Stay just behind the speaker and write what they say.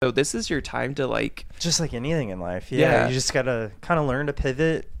So this is your time to just like anything in life. Yeah. You just gotta kind of learn to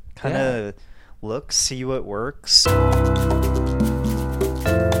pivot, kind of look, see what works.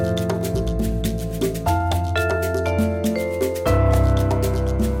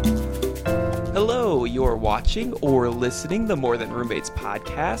 Hello, you're watching or listening the More Than Roommates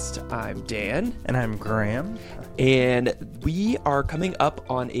podcast. I'm Dan. And I'm Graham. And we are coming up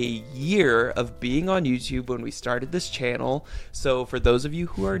on a year of being on YouTube when we started this channel. So for those of you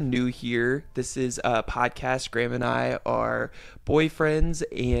who are new here, this is a podcast. Graham and I are boyfriends,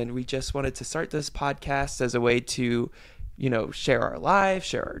 and we just wanted to start this podcast as a way to, share our lives,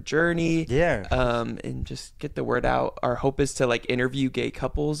 share our journey. Yeah. And just get the word out. Our hope is to interview gay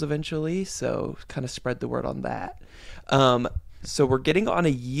couples eventually. So kind of spread the word on that. So we're getting on a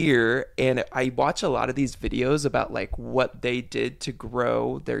year, and I watch a lot of these videos about what they did to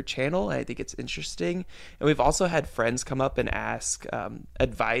grow their channel. And I think it's interesting. And we've also had friends come up and ask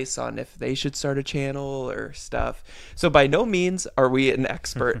advice on if they should start a channel or stuff. So by no means are we an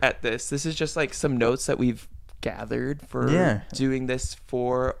expert at this. This is just some notes that we've gathered for doing this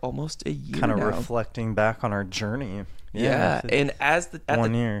for almost a year kind of now. Reflecting back on our journey. And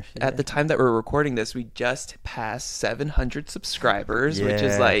at year. At the time that we're recording this, we just passed 700 subscribers, which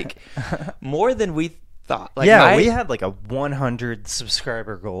is more than we thought. We had a 100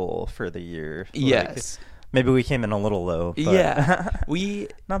 subscriber goal for the year. Yes. Maybe we came in a little low. But we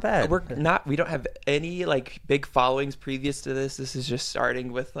not bad. We don't have any big followings previous to this. This is just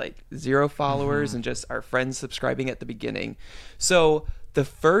starting with 0 followers and just our friends subscribing at the beginning. So the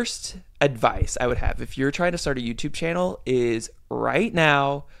first advice I would have if you're trying to start a YouTube channel is right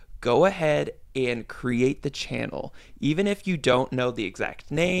now, go ahead and create the channel. Even if you don't know the exact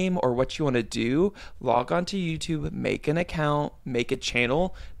name or what you want to do, log on to YouTube, make an account, make a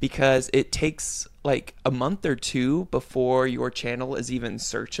channel, because it takes a month or two before your channel is even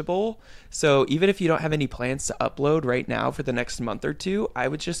searchable. So even if you don't have any plans to upload right now for the next month or two, I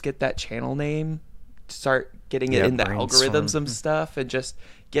would just get that channel name, start getting it in the algorithms and stuff, and just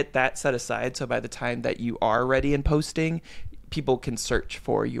get that set aside. So by the time that you are ready and posting, people can search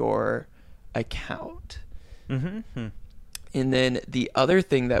for your account. And then the other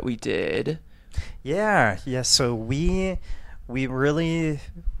thing that we did, so we really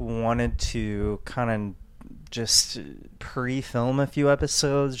wanted to kind of just pre-film a few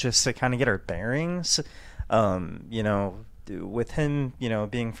episodes just to kind of get our bearings. With him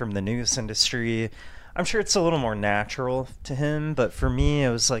being from the news industry, I'm sure it's a little more natural to him, but for me it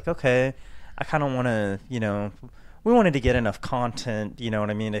was okay, I kind of want to we wanted to get enough content, you know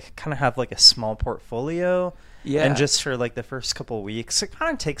what I mean, to kind of have a small portfolio. And just for the first couple of weeks, it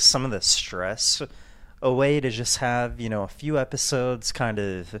kind of takes some of the stress away to just have, a few episodes kind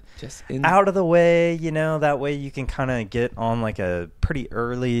of just out of the way, that way you can kind of get on a pretty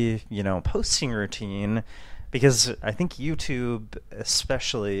early, posting routine, because I think YouTube,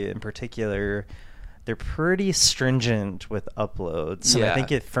 especially in particular, they're pretty stringent with uploads. And I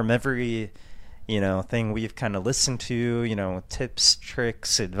think from every thing we've kind of listened to, tips,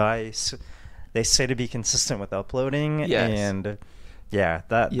 tricks, advice, they say to be consistent with uploading. And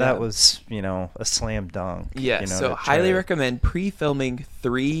that was, a slam dunk. So highly recommend pre-filming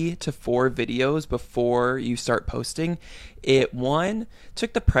 3 to 4 videos before you start posting. It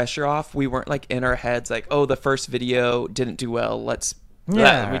took the pressure off. We weren't in our heads the first video didn't do well,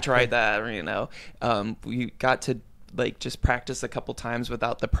 we tried that, we got to just practice a couple times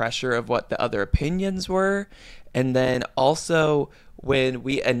without the pressure of what the other opinions were. And then also when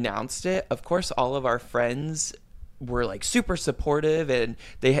we announced it, of course, all of our friends were super supportive, and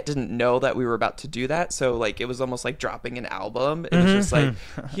they didn't know that we were about to do that. So it was almost like dropping an album. It was just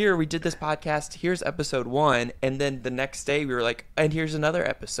here, we did this podcast, here's episode 1, and then the next day we were and here's another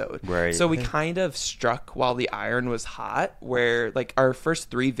episode. Right. So we kind of struck while the iron was hot, where our first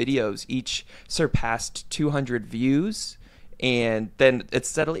 3 videos each surpassed 200 views. And then it's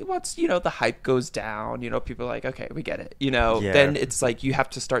steadily, once, the hype goes down, people are okay, we get it, then it's you have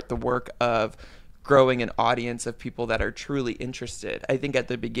to start the work of growing an audience of people that are truly interested. I think at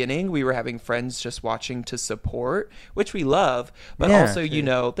the beginning we were having friends just watching to support, which we love, but also,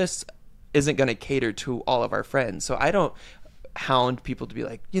 this isn't going to cater to all of our friends. So I don't hound people to be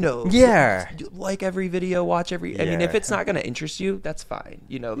every video, watch every. I mean, if it's not going to interest you, that's fine.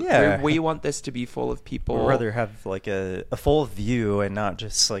 We want this to be full of people. We'd rather have a full view and not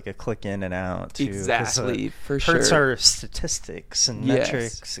just a click in and out too, exactly, for sure. Hurts our statistics and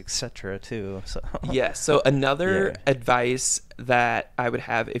metrics, etc. too. So So another advice that I would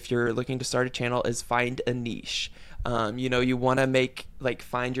have if you're looking to start a channel is find a niche. You know, you want to make like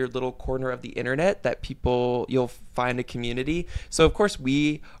find your little corner of the internet that you'll find a community. So of course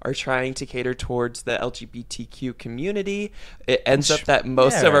we are trying to cater towards the LGBTQ community. It ends up that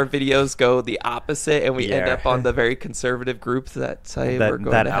most of our videos go the opposite, and we end up on the very conservative groups that say we're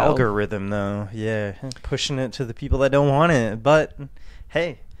going that to hell. algorithm though, pushing it to the people that don't want it. But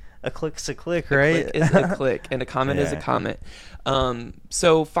hey, a click's a click, right? A click is a click, and a comment is a comment.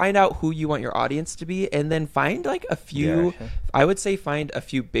 So find out who you want your audience to be, and then find like a few, I would say find a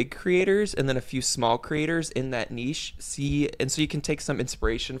few big creators and then a few small creators in that niche. And so you can take some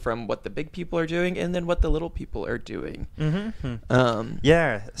inspiration from what the big people are doing and then what the little people are doing.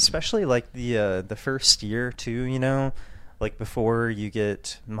 Yeah, especially like the first year too, you know, like before you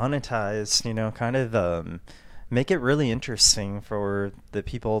get monetized, you know, kind of make it really interesting for the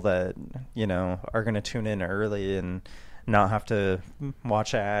people that, you know, are going to tune in early and not have to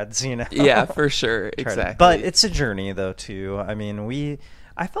watch ads, you know. Yeah, for sure. Exactly. But it's a journey though too. I mean,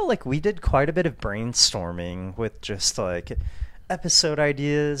 I felt like we did quite a bit of brainstorming with just like episode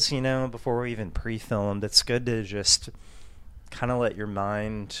ideas, you know, before we even pre-filmed. It's good to just kind of let your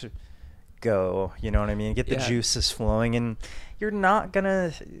mind go, you know what I mean? Get the juices flowing, and you're not going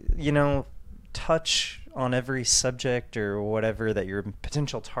to, you know, touch on every subject or whatever that your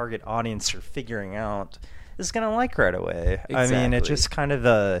potential target audience are figuring out is gonna like right away. Exactly. I mean, it just kind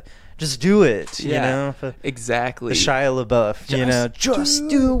of just do it, you know? Exactly. The Shia LaBeouf, you know, just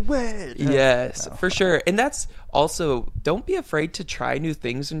do it. Yes, for sure. And that's also, don't be afraid to try new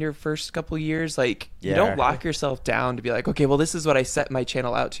things in your first couple years. Like, you don't lock yourself down to be like, okay, well, this is what I set my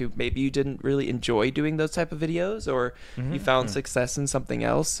channel out to. Maybe you didn't really enjoy doing those type of videos, or you found success in something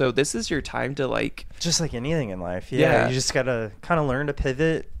else. So this is your time to like... Just like anything in life. Yeah. You just got to kind of learn to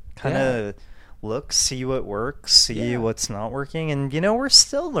pivot, kind of... look, see what works, see what's not working, and you know, we're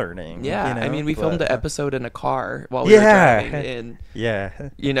still learning. Yeah, you know? I mean, we filmed an episode in a car while we were driving, and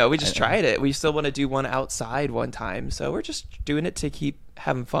you know, we just tried it. We still want to do one outside one time, so we're just doing it to keep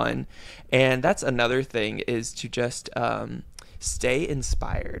having fun. And that's another thing, is to just stay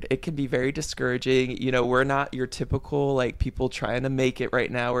inspired. It can be very discouraging. You know, we're not your typical like people trying to make it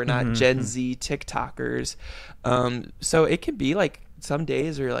right now. We're not Gen Z TikTokers, so it can be like some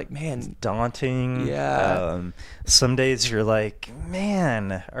days where you're like, man, it's daunting. Some days you're like,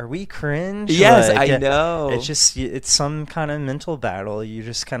 man, are we cringe? Yes, like, I know. It's some kind of mental battle you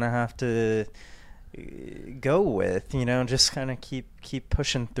just kind of have to go with, you know, just kind of keep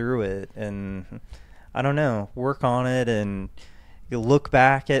pushing through it, and I don't know, work on it, and you look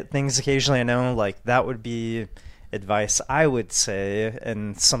back at things occasionally. I know, like, that would be advice I would say,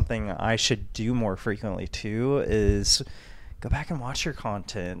 and something I should do more frequently too, is go back and watch your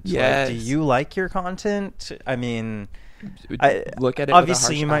content. Yes. Like, do you like your content? I mean, look at it.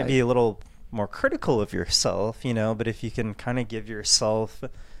 Obviously, you might be a little more critical of yourself, you know, but if you can kind of give yourself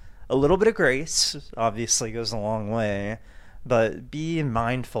a little bit of grace, obviously goes a long way. But be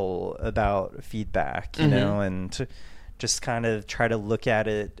mindful about feedback, you know, and just kind of try to look at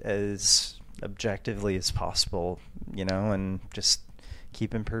it as objectively as possible, you know, and just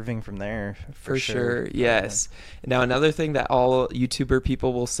keep improving from there. For sure. Yes. Now, another thing that all YouTuber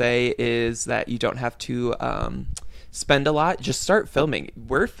people will say is that you don't have to spend a lot. Just start filming.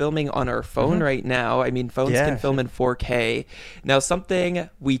 We're filming on our phone right now. I mean, phones can film in 4K. Now, something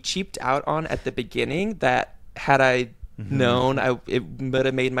we cheaped out on at the beginning that had I known, it would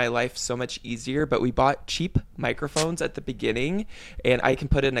have made my life so much easier, but we bought cheap microphones at the beginning, and I can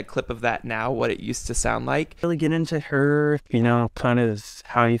put in a clip of that now, what it used to sound like. Really get into her, you know, kind of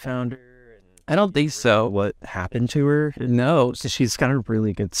how you found her? I don't think so. What happened to her? No, she's got a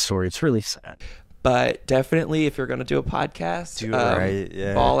really good story. It's really sad. But definitely, if you're going to do a podcast, do it right.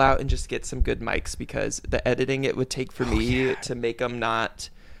 Yeah. Ball out and just get some good mics, because the editing it would take for me to make them not,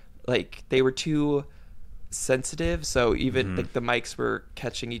 like, they were too sensitive, so even like the mics were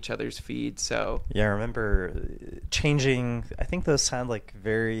catching each other's feed. So yeah, I remember changing, I think those sound like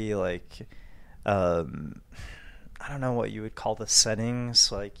very like I don't know what you would call the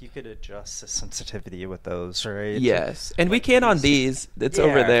settings. Like, you could adjust the sensitivity with those, right? Yes, and like we can on these. It's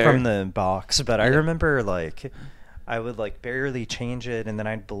over there from the box. But I remember like I would like barely change it, and then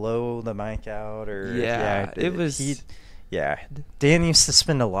I'd blow the mic out, or it was. Dan used to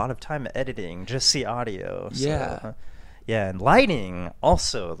spend a lot of time editing just the audio. So, and lighting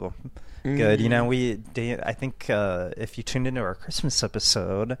also good. You know, I think if you tuned into our Christmas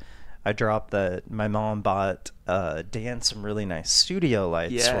episode, I dropped that my mom bought Dan some really nice studio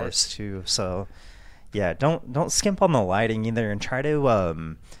lights for us too. So yeah, don't skimp on the lighting either, and try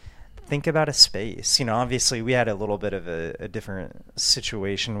to think about a space. You know, obviously we had a little bit of a different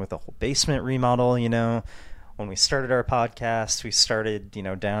situation with the whole basement remodel, you know. when we started our podcast, we started,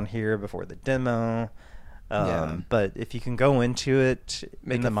 down here before the demo. But if you can go into it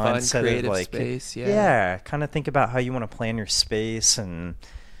Make in the a fun, mindset of creative like, space, yeah. kind of think about how you want to plan your space and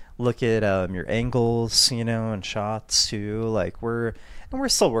look at your angles, and shots too. Like we're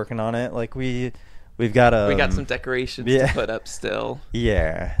still working on it. Like we've got we got some decorations to put up still.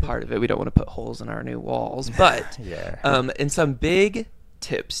 Yeah. Part of it, we don't want to put holes in our new walls, but and some big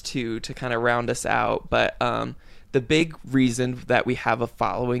tips too to kind of round us out. But the big reason that we have a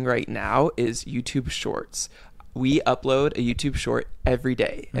following right now is YouTube Shorts. We upload a YouTube short every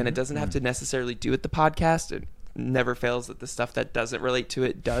day, and it doesn't have to necessarily do with the podcast. It never fails that the stuff that doesn't relate to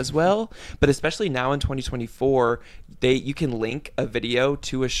it does well. But especially now in 2024, you can link a video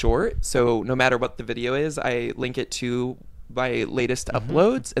to a short. So no matter what the video is, I link it to my latest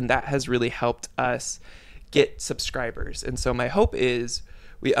uploads, and that has really helped us get subscribers. And so my hope is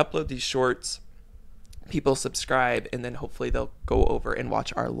we upload these shorts, people subscribe, and then hopefully they'll go over and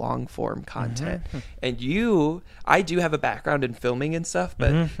watch our long form content. And I do have a background in filming and stuff,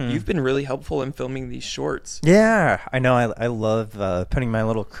 but you've been really helpful in filming these shorts. Yeah, I know. I love putting my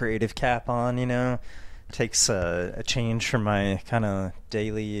little creative cap on, It takes a change from my kind of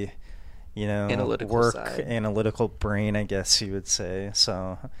daily, analytical brain, I guess you would say.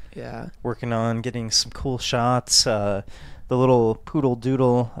 So yeah, working on getting some cool shots. The little poodle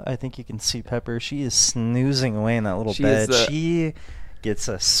doodle, I think you can see Pepper. She is snoozing away in that little bed. She gets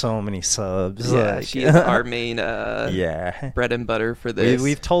us so many subs. Yeah, she is our main bread and butter for this.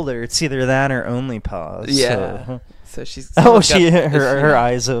 We've told her it's either that or only pause. Yeah. So she's her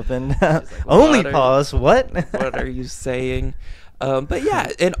eyes open. Like, only pause. What? What are you saying? But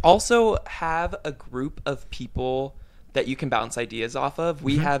yeah, and also have a group of people that you can bounce ideas off of.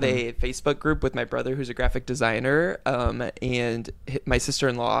 We have a Facebook group with my brother, who's a graphic designer, and my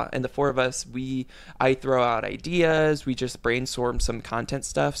sister-in-law, and the four of us, I throw out ideas. We just brainstorm some content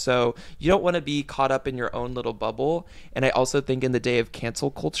stuff. So you don't want to be caught up in your own little bubble. And I also think in the day of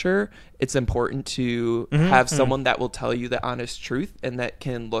cancel culture, it's important to have someone that will tell you the honest truth and that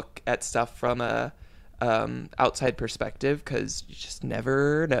can look at stuff from a outside perspective, because you just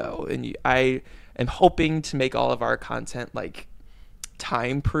never know. And I am hoping to make all of our content like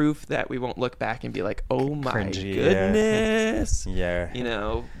time proof, that we won't look back and be like, oh my cringy, goodness.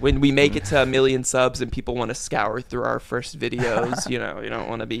 Yeah. When we make it to 1 million subs and people want to scour through our first videos, you don't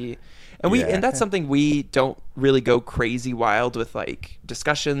want to be. And that's something we don't really go crazy wild with, like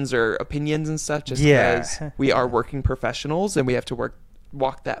discussions or opinions and stuff, just because we are working professionals and we have to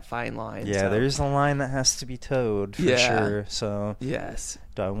walk that fine line. Yeah, there's a line that has to be towed for sure. So yes,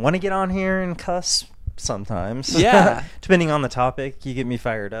 do I want to get on here and cuss? Sometimes, depending on the topic, you get me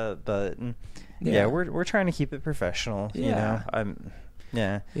fired up. But we're trying to keep it professional. Nothing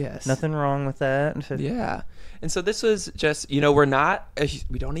wrong with that. Yeah. And so this was just, we're not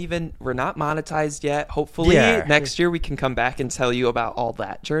monetized yet. Hopefully next year we can come back and tell you about all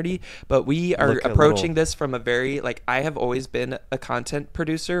that journey. But we are approaching this from a very, I have always been a content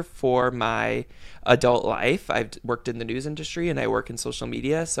producer for my adult life. I've worked in the news industry and I work in social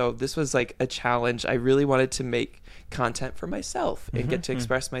media. So this was like a challenge. I really wanted to make content for myself and get to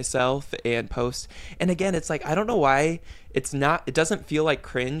express myself and post. And again, it's like, I don't know why it doesn't feel like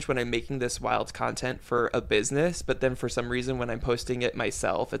cringe when I'm making this wild content for a business, but then for some reason when I'm posting it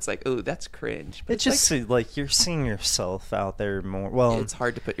myself, it's like, oh, that's cringe. But it's just like you're seeing yourself out there more. Well, it's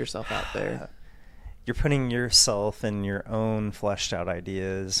hard to put yourself out there. You're putting yourself and your own fleshed out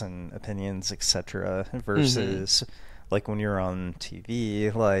ideas and opinions, etc., versus like when you're on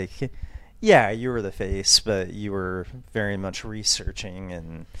TV, like, yeah, you were the face, but you were very much researching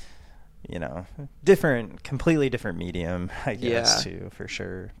and, completely different medium, I guess, too, for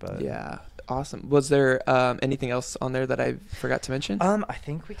sure. But yeah, awesome. Was there anything else on there that I forgot to mention? I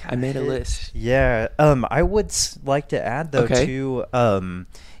think I made a list. Yeah. I would like to add though too.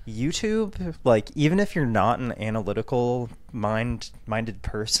 YouTube, like, even if you're not an analytical minded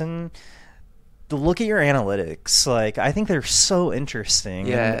person, look at your analytics. Like, I think they're so interesting.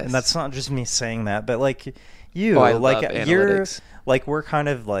 Yes. And that's not just me saying that, but like I love analytics. Like, we're kind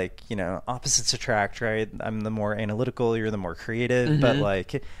of like, opposites attract, right? I'm the more analytical, you're the more creative, but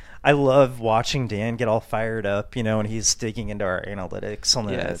like, I love watching Dan get all fired up, and he's digging into our analytics on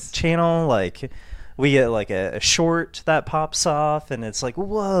the channel. Like, we get like a short that pops off and it's like,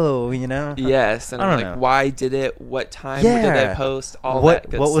 whoa, Yes. And I'm like, why did it? What time did I post? That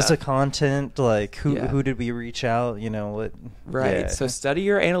good what was stuff. The content? Like, who did we reach out? What? Right. Yeah. So study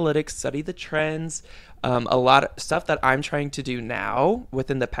your analytics, study the trends. A lot of stuff that I'm trying to do now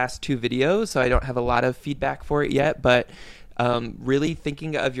within the past 2 videos. So I don't have a lot of feedback for it yet, but really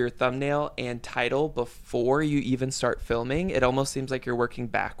thinking of your thumbnail and title before you even start filming. It almost seems like you're working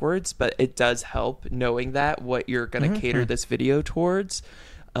backwards, but it does help knowing that what you're going to cater this video towards.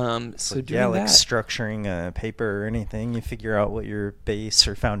 So doing like that. structuring a paper or anything, you figure out what your base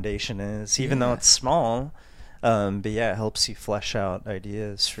or foundation is, even though it's small. But yeah, it helps you flesh out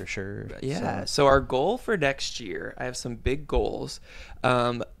ideas for sure. Yeah. So our goal for next year, I have some big goals.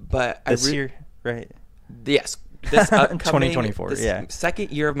 But this year, right? Yes. This upcoming 2024, this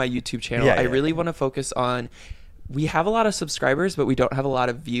second year of my YouTube channel, I really want to focus on. We have a lot of subscribers, but we don't have a lot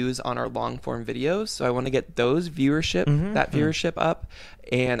of views on our long form videos. So I want to get those viewership up,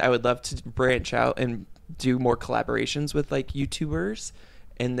 and I would love to branch out and do more collaborations with like YouTubers.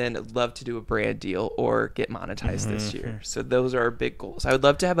 And then I'd love to do a brand deal or get monetized this year. So those are our big goals. I would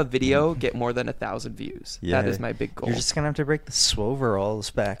love to have a video get more than 1,000 views. That is my big goal. You're just going to have to break the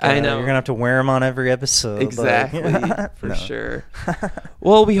swoveralls back. I know. You're going to have to wear them on every episode. Exactly. For sure.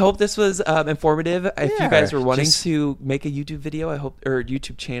 Well, we hope this was informative. If you guys were wanting to make a YouTube video, or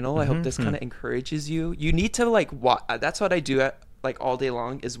YouTube channel, I hope this kind of encourages you. You need to like watch. That's what I do all day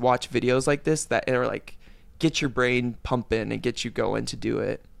long is watch videos like this that are like, get your brain pumping and get you going to do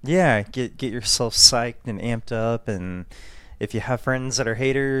it. Yeah, get yourself psyched and amped up. And if you have friends that are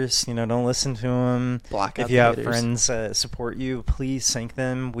haters, don't listen to them. Block out if you the have haters. friends that support you, please thank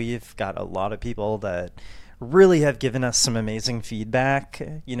them. We've got a lot of people that really have given us some amazing feedback,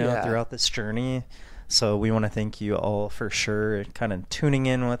 throughout this journey. So we want to thank you all for sure, kind of tuning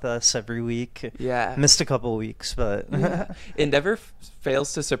in with us every week. Yeah. Missed a couple weeks, but... It never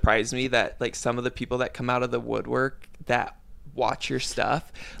fails to surprise me that, like, some of the people that come out of the woodwork that watch your stuff,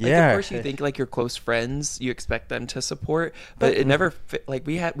 like, of course you think, like, your close friends, you expect them to support, but it never... Like,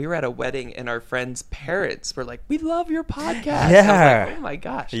 we were at a wedding, and our friends' parents were like, we love your podcast. Yeah. Like, oh, my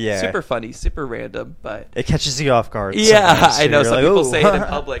gosh. Yeah. Super funny, super random, but... It catches you off guard. Yeah, sometimes. I know. You're Some like, people "Oh." say it in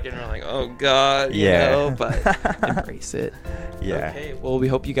public, and you're like, oh, God, but embrace it. Yeah. Okay, well, we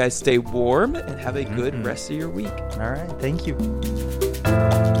hope you guys stay warm and have a good rest of your week. All right, thank you.